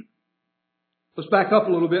 Let's back up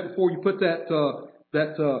a little bit before you put that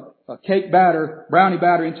cake batter, brownie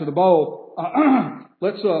batter into the bowl.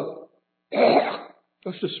 Let's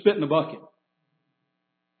just spit in the bucket.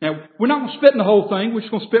 Now, we're not going to spit in the whole thing. We're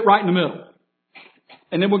just going to spit right in the middle.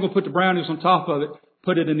 And then we're going to put the brownies on top of it,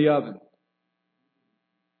 put it in the oven.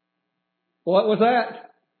 What was that?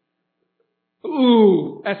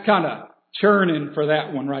 Ooh, that's kind of churning for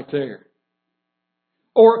that one right there.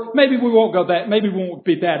 Or maybe we won't go that, maybe we won't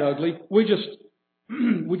be that ugly. We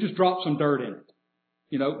just drop some dirt in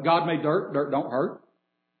it. God made dirt. Dirt don't hurt.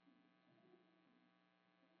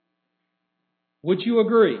 Would you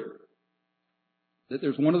agree that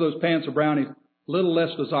there's one of those pans of brownies a little less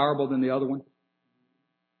desirable than the other one?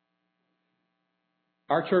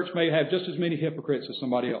 Our church may have just as many hypocrites as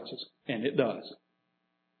somebody else's, and it does.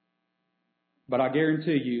 But I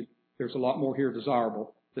guarantee you there's a lot more here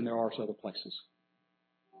desirable than there are other places.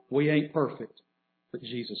 We ain't perfect, but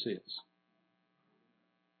Jesus is.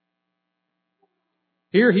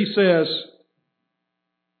 Here he says,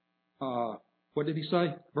 what did he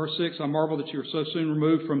say? Verse 6, I marvel that you are so soon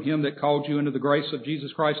removed from him that called you into the grace of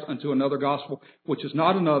Jesus Christ unto another gospel, which is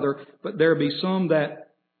not another, but there be some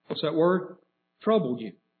that, what's that word? Troubled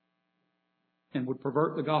you and would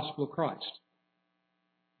pervert the gospel of Christ.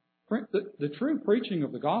 The true preaching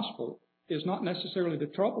of the gospel is not necessarily to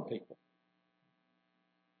trouble people.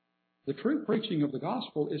 The true preaching of the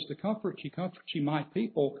gospel is to comfort ye, my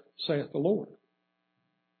people, saith the Lord.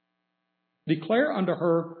 Declare unto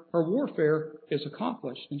her warfare is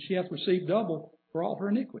accomplished, and she hath received double for all her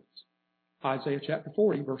iniquities. Isaiah chapter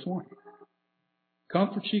 40, verse 1.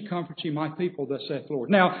 Comfort ye, my people, thus saith the Lord.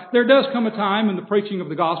 Now, there does come a time when the preaching of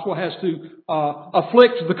the gospel has to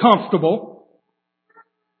afflict the comfortable.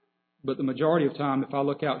 But the majority of time, if I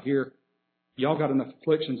look out here, y'all got enough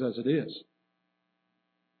afflictions as it is.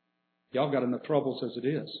 Y'all got enough troubles as it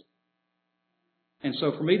is. And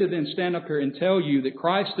so for me to then stand up here and tell you that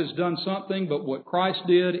Christ has done something, but what Christ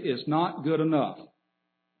did is not good enough,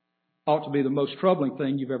 ought to be the most troubling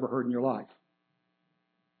thing you've ever heard in your life.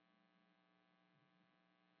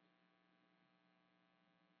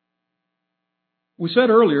 We said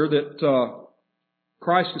earlier that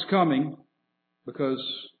Christ is coming because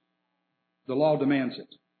the law demands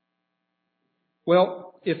it.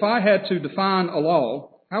 Well, if I had to define a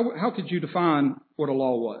law, how could you define what a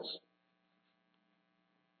law was?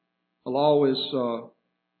 A law is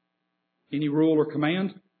any rule or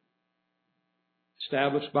command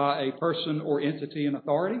established by a person or entity in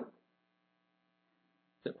authority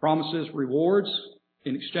that promises rewards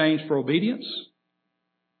in exchange for obedience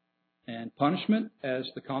and punishment as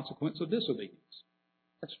the consequence of disobedience.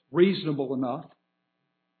 That's reasonable enough.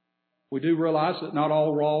 We do realize that not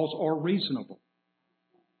all laws are reasonable,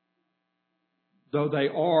 though they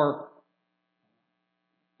are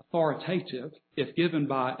authoritative if given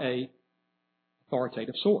by a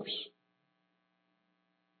authoritative source.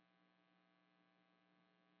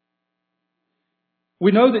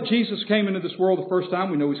 We know that Jesus came into this world the first time.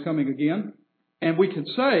 We know He's coming again. And we can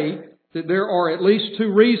say that there are at least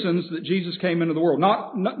two reasons that Jesus came into the world.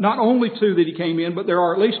 Not only two that He came in, but there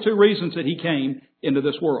are at least two reasons that He came into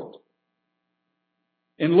this world.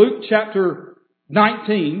 In Luke chapter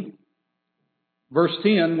 19, verse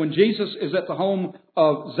 10, when Jesus is at the home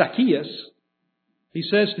of Zacchaeus, He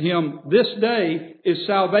says to him, "This day is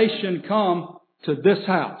salvation come to this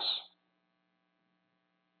house."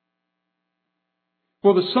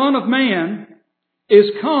 For the Son of Man is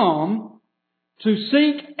come to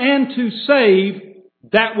seek and to save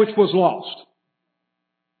that which was lost.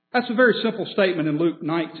 That's a very simple statement in Luke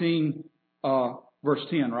 19, verse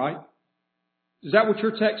 10, right? Is that what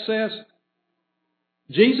your text says?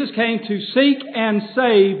 Jesus came to seek and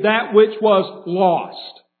save that which was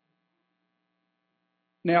lost.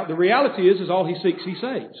 Now, the reality is all He seeks, He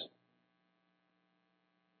saves.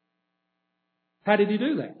 How did He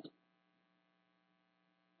do that?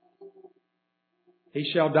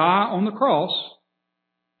 He shall die on the cross,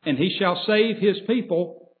 and He shall save His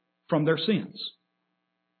people from their sins.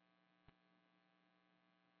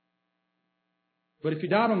 But if He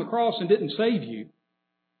died on the cross and didn't save you,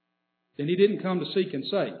 then He didn't come to seek and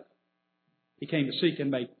save. He came to seek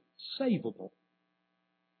and make savable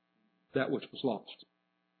that which was lost.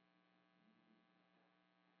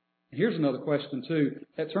 And here's another question too.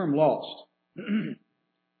 That term lost.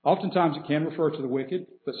 Oftentimes it can refer to the wicked,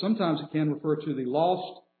 but sometimes it can refer to the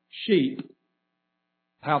lost sheep,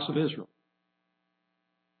 house of Israel.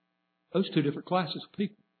 Those two different classes of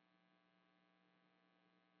people.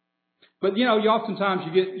 But you oftentimes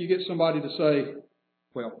you get somebody to say,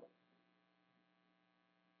 well,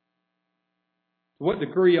 to what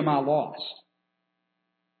degree am I lost?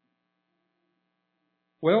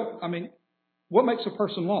 Well, what makes a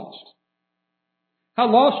person lost? How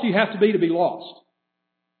lost do you have to be lost?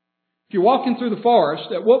 If you're walking through the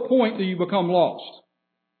forest, at what point do you become lost?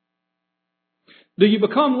 Do you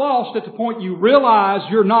become lost at the point you realize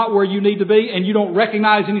you're not where you need to be and you don't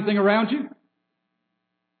recognize anything around you?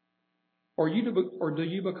 Or do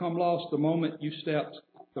you become lost the moment you stepped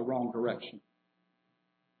the wrong direction?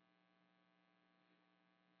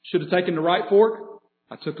 Should have taken the right fork.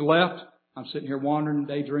 I took the left. I'm sitting here wandering,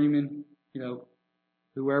 daydreaming,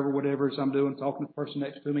 whoever, whatever it is I'm doing, talking to the person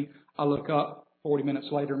next to me. I look up 40 minutes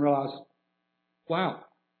later and realize, wow,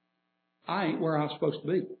 I ain't where I'm supposed to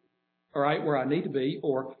be, or I ain't where I need to be,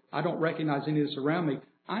 or I don't recognize any of this around me.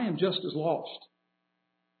 I am just as lost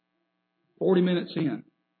 40 minutes in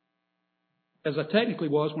as I technically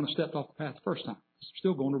was when I stepped off the path the first time. I'm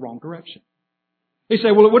still going the wrong direction. He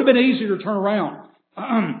said, well, it would have been easier to turn around.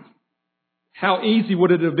 How easy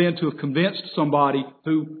would it have been to have convinced somebody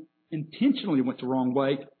who intentionally went the wrong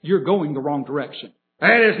way, you're going the wrong direction?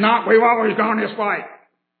 That is not, we've always gone this way.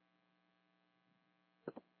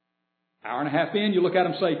 Hour and a half in, you look at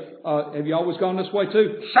them and say, have you always gone this way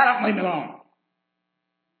too? Shut up and leave me alone.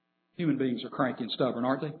 Human beings are cranky and stubborn,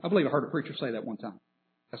 aren't they? I believe I heard a preacher say that one time.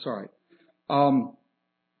 That's all right.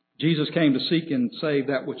 Jesus came to seek and save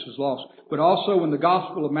that which was lost. But also in the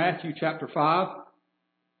Gospel of Matthew chapter 5,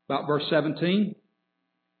 about verse 17,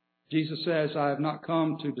 Jesus says, I have not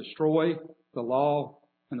come to destroy the law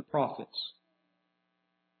and the prophets.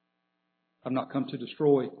 I've not come to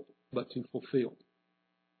destroy, but to fulfill.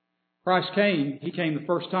 Christ came, He came the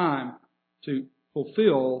first time to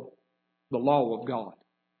fulfill the law of God.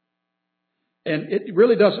 And it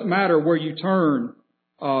really doesn't matter where you turn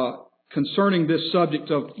concerning this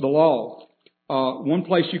subject of the law. One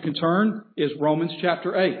place you can turn is Romans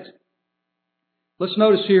chapter 8. Let's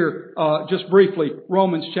notice here, just briefly,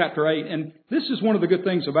 Romans chapter 8. And this is one of the good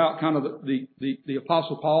things about kind of the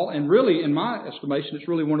Apostle Paul. And really, in my estimation, it's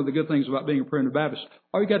really one of the good things about being a primitive Baptist.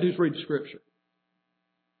 All you got to do is read the Scripture.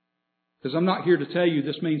 Because I'm not here to tell you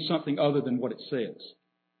this means something other than what it says.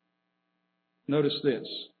 Notice this.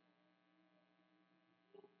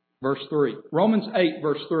 Verse 3. Romans 8,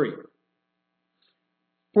 verse 3.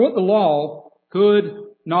 For what the law could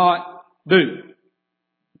not do.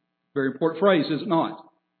 Very important phrase, is it not?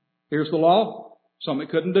 Here's the law, something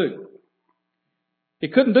it couldn't do.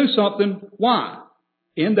 It couldn't do something. Why?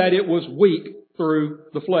 In that it was weak through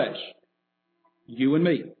the flesh. You and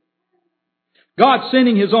me. God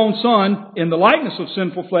sending His own Son in the likeness of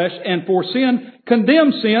sinful flesh and for sin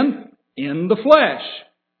condemned sin in the flesh,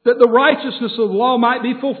 that the righteousness of the law might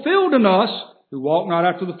be fulfilled in us who walk not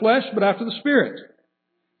after the flesh but after the Spirit.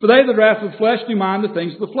 For they that are after the flesh do mind the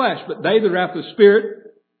things of the flesh, but they that are after the Spirit,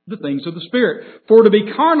 the things of the Spirit. For to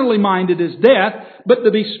be carnally minded is death, but to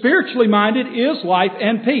be spiritually minded is life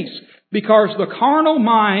and peace. Because the carnal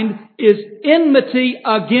mind is enmity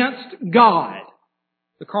against God.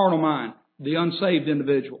 The carnal mind, the unsaved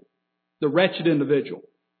individual, the wretched individual,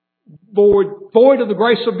 void of the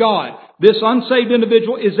grace of God. This unsaved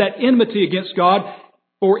individual is at enmity against God,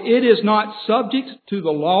 for it is not subject to the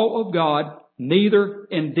law of God, neither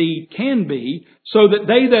indeed can be, so that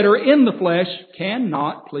they that are in the flesh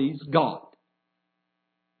cannot please God.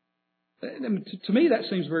 To me, that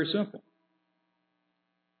seems very simple.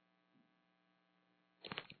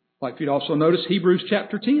 Like you'd also notice Hebrews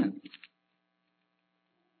chapter 10.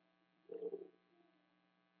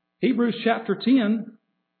 Hebrews chapter 10,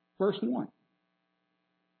 verse 1.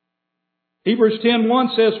 Hebrews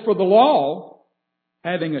 10:1 says, "For the law,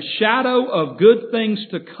 having a shadow of good things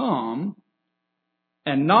to come,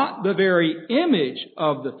 and not the very image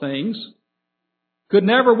of the things, could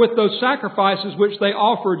never with those sacrifices which they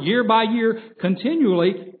offered year by year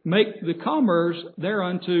continually make the comers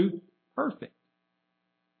thereunto perfect."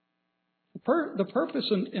 The purpose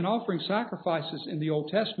in offering sacrifices in the Old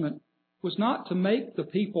Testament was not to make the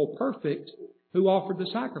people perfect who offered the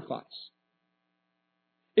sacrifice.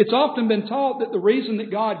 It's often been taught that the reason that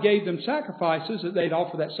God gave them sacrifices, that they'd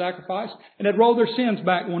offer that sacrifice, and they'd roll their sins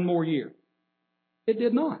back one more year. It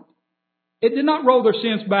did not. It did not roll their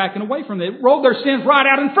sins back and away from them. It rolled their sins right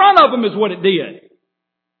out in front of them is what it did.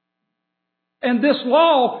 And this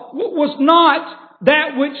law was not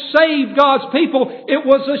that which saved God's people. It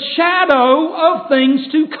was a shadow of things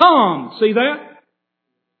to come. See that?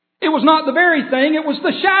 It was not the very thing. It was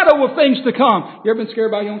the shadow of things to come. You ever been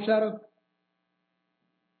scared by your own shadow?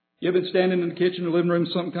 You ever been standing in the kitchen or living room,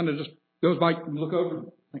 something kind of just goes by, you look over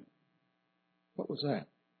and think, what was that?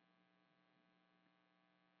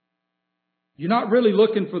 You're not really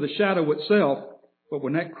looking for the shadow itself, but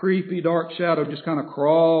when that creepy dark shadow just kind of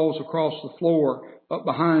crawls across the floor up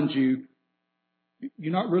behind you,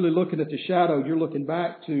 you're not really looking at the shadow, you're looking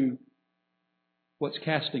back to what's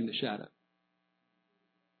casting the shadow.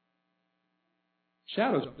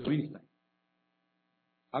 Shadows don't do anything.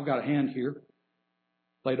 I've got a hand here,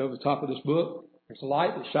 laid over the top of this book. There's a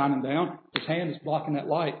light that's shining down. His hand is blocking that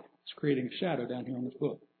light. It's creating a shadow down here on this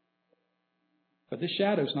book. But this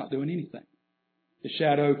shadow's not doing anything. The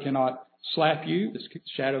shadow cannot slap you. The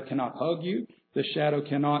shadow cannot hug you. The shadow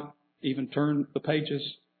cannot even turn the pages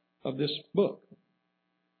of this book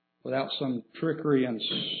without some trickery and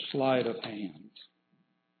sleight of hand.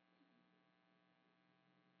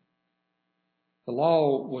 The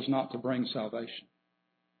law was not to bring salvation.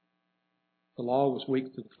 The law was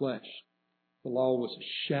weak to the flesh. The law was a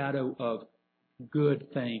shadow of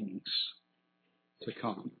good things to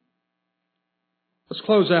come. Let's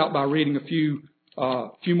close out by reading a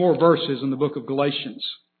few more verses in the book of Galatians.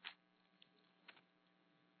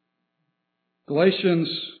 Galatians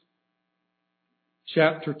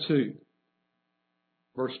chapter 2,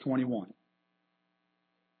 verse 21.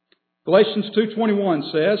 Galatians 2:21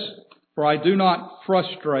 says, "For I do not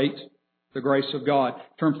frustrate the grace of God."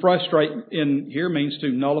 The term frustrate in here means to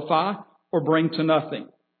nullify or bring to nothing.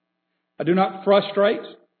 I do not frustrate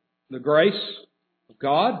the grace of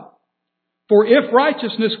God. For if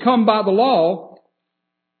righteousness come by the law,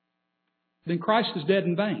 then Christ is dead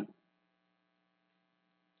in vain.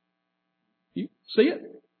 You see it?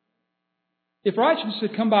 If righteousness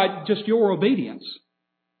had come by just your obedience,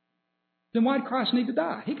 then why did Christ need to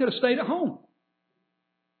die? He could have stayed at home.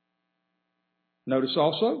 Notice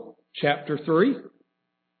also, chapter 3,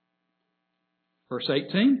 verse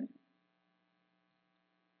 18.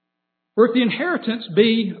 "For if the inheritance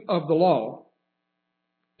be of the law,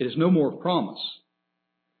 it is no more of promise.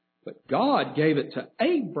 But God gave it to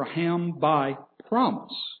Abraham by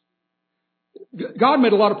promise." God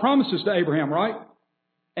made a lot of promises to Abraham, right?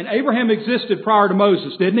 And Abraham existed prior to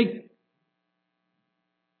Moses, didn't he?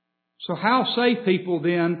 So how say people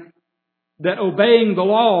then that obeying the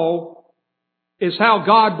law is how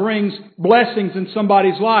God brings blessings in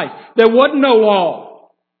somebody's life? There wasn't no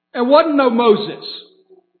law. There wasn't no Moses.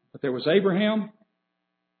 But there was Abraham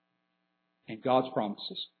and God's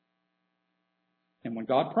promises. And when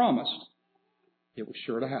God promised, it was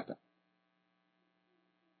sure to happen.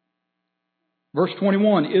 Verse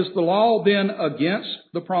 21, "Is the law then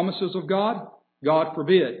against the promises of God? God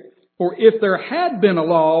forbid. For if there had been a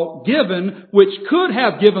law given which could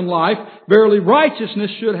have given life, verily righteousness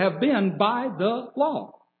should have been by the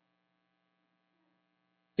law."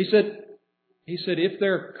 He said, if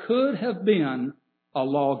there could have been a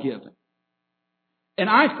law given. And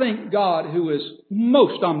I think God, who is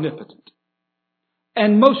most omnipotent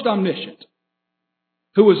and most omniscient,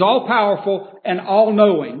 who is all powerful and all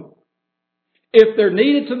knowing, if there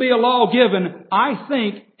needed to be a law given, I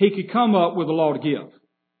think He could come up with a law to give.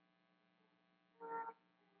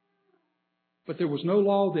 But there was no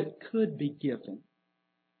law that could be given,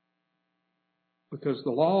 because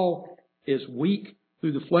the law is weak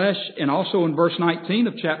through the flesh. And also in verse 19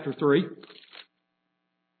 of chapter 3,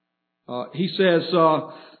 he says,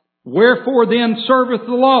 "Wherefore then serveth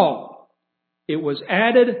the law? It was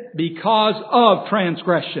added because of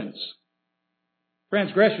transgressions."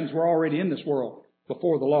 Transgressions were already in this world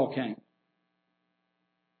before the law came.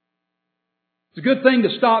 It's a good thing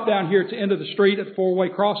to stop down here at the end of the street at the four-way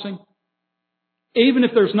crossing. Even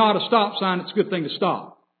if there's not a stop sign, it's a good thing to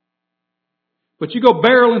stop. But you go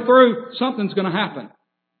barreling through, something's going to happen.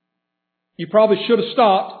 You probably should have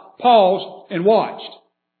stopped, paused, and watched.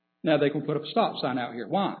 Now they can put up a stop sign out here.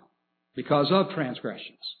 Why? Because of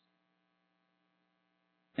transgressions.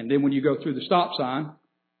 And then when you go through the stop sign,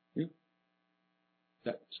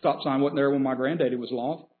 that stop sign wasn't there when my granddaddy was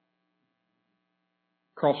alive.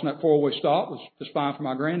 Crossing that four-way stop was just fine for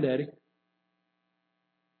my granddaddy.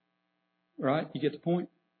 Right? You get the point?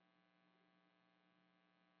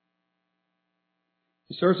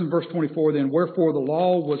 It says in verse 24 then, wherefore the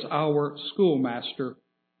law was our schoolmaster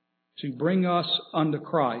to bring us unto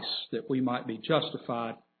Christ that we might be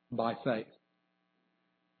justified by faith.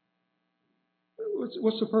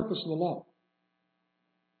 What's the purpose of the law?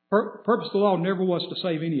 Purpose of the law never was to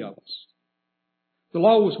save any of us. The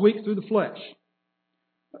law was weak through the flesh.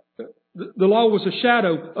 The law was a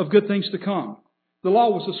shadow of good things to come. The law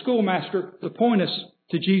was the schoolmaster to point us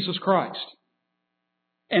to Jesus Christ.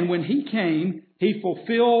 And when He came, He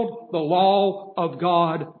fulfilled the law of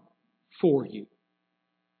God for you.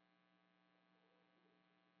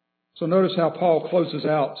 So notice how Paul closes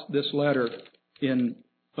out this letter in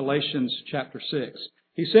Galatians chapter 6.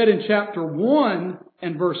 He said in chapter 1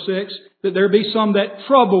 and verse 6 that there be some that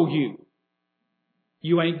trouble you.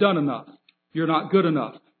 You ain't done enough. You're not good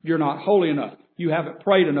enough. You're not holy enough. You haven't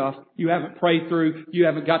prayed enough. You haven't prayed through. You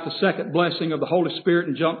haven't got the second blessing of the Holy Spirit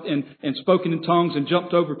and jumped and spoken in tongues and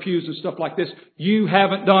jumped over pews and stuff like this. You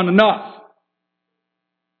haven't done enough.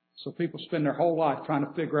 So people spend their whole life trying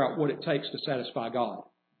to figure out what it takes to satisfy God.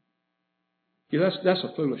 Yeah, that's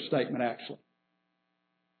a foolish statement, actually.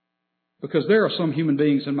 Because there are some human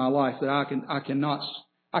beings in my life that I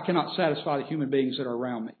cannot satisfy the human beings that are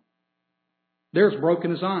around me. They're as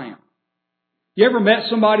broken as I am. You ever met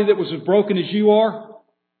somebody that was as broken as you are,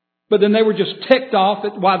 but then they were just ticked off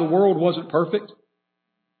at why the world wasn't perfect?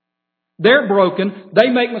 They're broken. They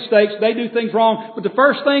make mistakes. They do things wrong. But the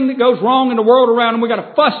first thing that goes wrong in the world around them, we got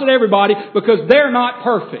to fuss at everybody because they're not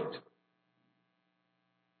perfect.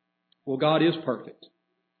 Well, God is perfect.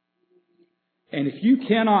 And if you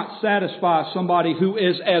cannot satisfy somebody who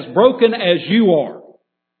is as broken as you are,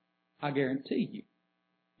 I guarantee you,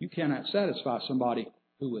 you cannot satisfy somebody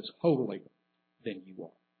who is holier than you are.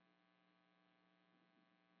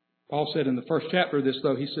 Paul said in the first chapter of this,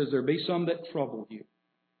 though, he says, there be some that trouble you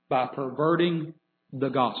by perverting the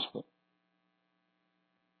gospel.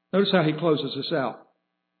 Notice how he closes this out.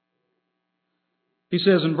 He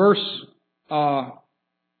says in verse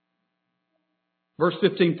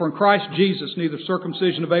 15, for in Christ Jesus neither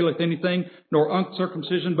circumcision availeth anything, nor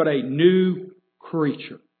uncircumcision, but a new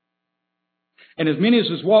creature. And as many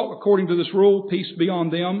as walk according to this rule, peace be on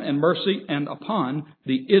them and mercy and upon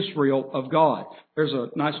the Israel of God. There's a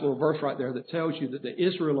nice little verse right there that tells you that the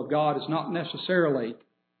Israel of God is not necessarily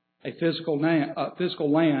a physical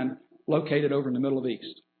land located over in the Middle of the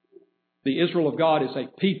East. The Israel of God is a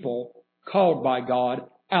people called by God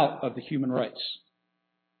out of the human race.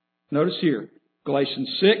 Notice here, Galatians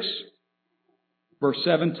 6, verse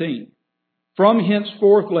 17. From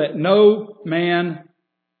henceforth let no man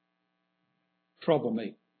trouble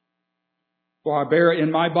me, for I bear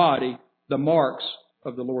in my body the marks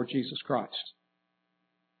of the Lord Jesus Christ.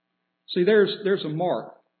 See, there's a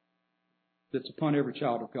mark that's upon every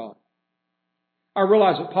child of God. I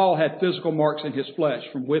realize that Paul had physical marks in his flesh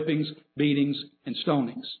from whippings, beatings, and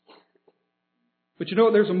stonings. But you know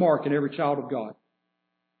what? There's a mark in every child of God.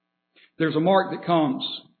 There's a mark that comes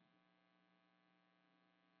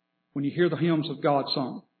when you hear the hymns of God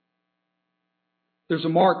sung. There's a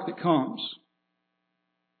mark that comes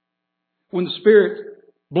when the Spirit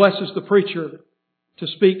blesses the preacher to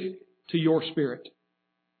speak to your spirit.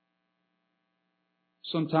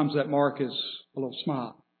 Sometimes that mark is a little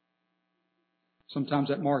smile. Sometimes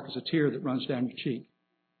that mark is a tear that runs down your cheek.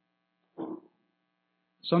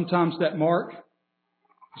 Sometimes that mark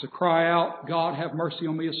is a cry out, God, have mercy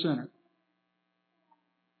on me, a sinner.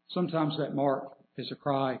 Sometimes that mark is a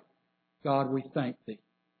cry, God, we thank Thee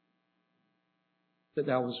that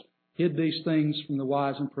Thou hast hid these things from the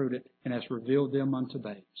wise and prudent and hast revealed them unto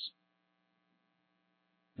babes.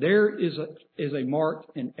 There is a mark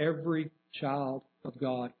in every child of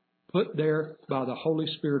God, put there by the Holy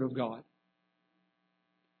Spirit of God.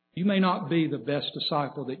 You may not be the best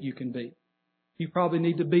disciple that you can be. You probably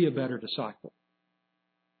need to be a better disciple.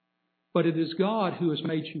 But it is God who has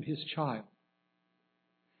made you His child.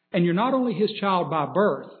 And you're not only His child by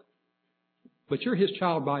birth, but you're His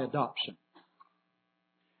child by adoption.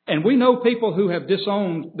 And we know people who have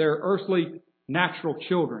disowned their earthly natural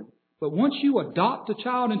children. But once you adopt a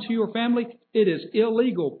child into your family, it is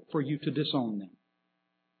illegal for you to disown them.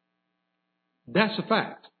 That's a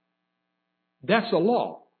fact. That's a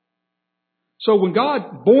law. So when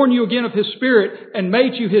God born you again of His Spirit and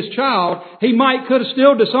made you His child, He could have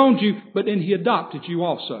still disowned you, but then He adopted you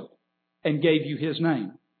also and gave you His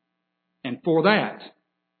name. And for that,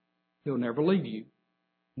 He'll never leave you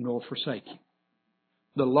nor forsake you.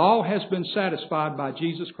 The law has been satisfied by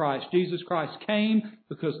Jesus Christ. Jesus Christ came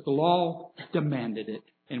because the law demanded it.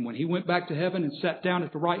 And when He went back to heaven and sat down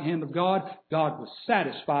at the right hand of God, God was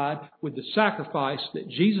satisfied with the sacrifice that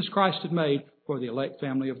Jesus Christ had made for the elect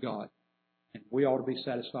family of God. And we ought to be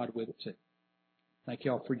satisfied with it too. Thank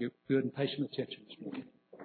you all for your good and patient attention this morning.